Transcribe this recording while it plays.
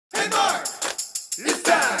It's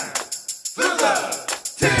time for the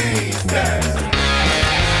Taste Test.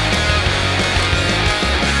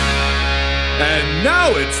 And now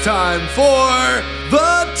it's time for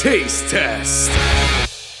the Taste Test.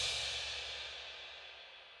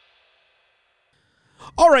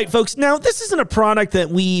 All right, folks. Now, this isn't a product that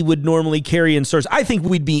we would normally carry in stores. I think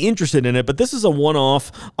we'd be interested in it, but this is a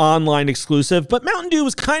one-off online exclusive. But Mountain Dew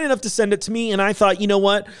was kind enough to send it to me, and I thought, you know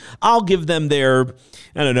what? I'll give them their,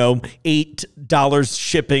 I don't know, $8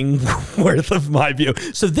 shipping worth of my view.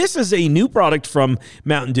 So this is a new product from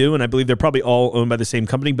Mountain Dew, and I believe they're probably all owned by the same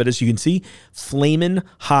company. But as you can see, Flamin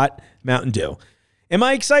Hot Mountain Dew. Am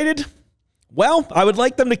I excited? Well, I would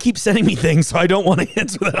like them to keep sending me things, so I don't want to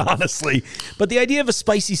answer that honestly. But the idea of a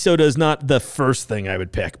spicy soda is not the first thing I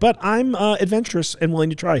would pick. But I'm adventurous and willing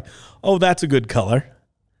to try. Oh, that's a good color.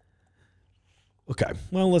 Okay,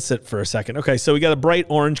 well, let's sit for a second. Okay, so we got a bright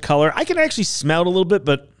orange color. I can actually smell it a little bit,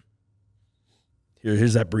 but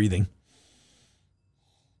here's that breathing.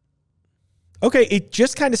 Okay, it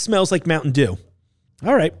just kind of smells like Mountain Dew.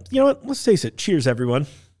 All right, you know what? Let's taste it. Cheers, everyone.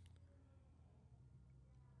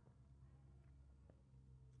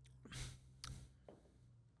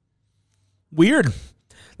 Weird.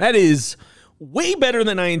 That is way better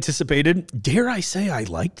than I anticipated. Dare I say I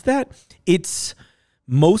liked that? It's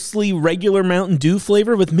mostly regular Mountain Dew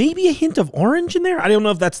flavor with maybe a hint of orange in there. I don't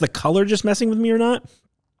know if that's the color just messing with me or not.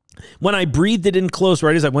 When I breathed it in close,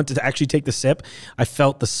 right as I went to actually take the sip, I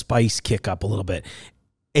felt the spice kick up a little bit.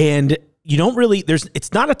 And you don't really,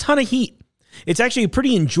 it's not a ton of heat. It's actually a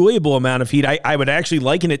pretty enjoyable amount of heat. I would actually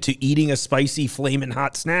liken it to eating a spicy flaming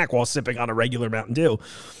hot snack while sipping on a regular Mountain Dew.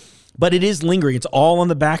 But it is lingering. It's all on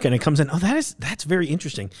the back and it comes in. Oh, that's very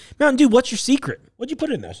interesting. Mountain Dew, what's your secret? What'd you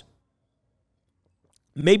put in this?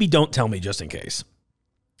 Maybe don't tell me just in case.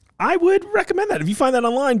 I would recommend that. If you find that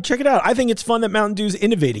online, check it out. I think it's fun that Mountain Dew's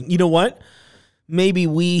innovating. You know what? Maybe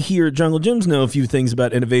we here at Jungle Gyms know a few things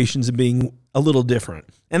about innovations and being a little different.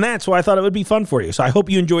 And that's why I thought it would be fun for you. So I hope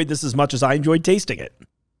you enjoyed this as much as I enjoyed tasting it.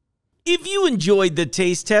 If you enjoyed the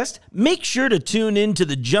taste test, make sure to tune in to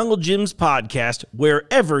the Jungle Gyms podcast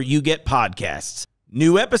wherever you get podcasts.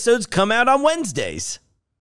 New episodes come out on Wednesdays.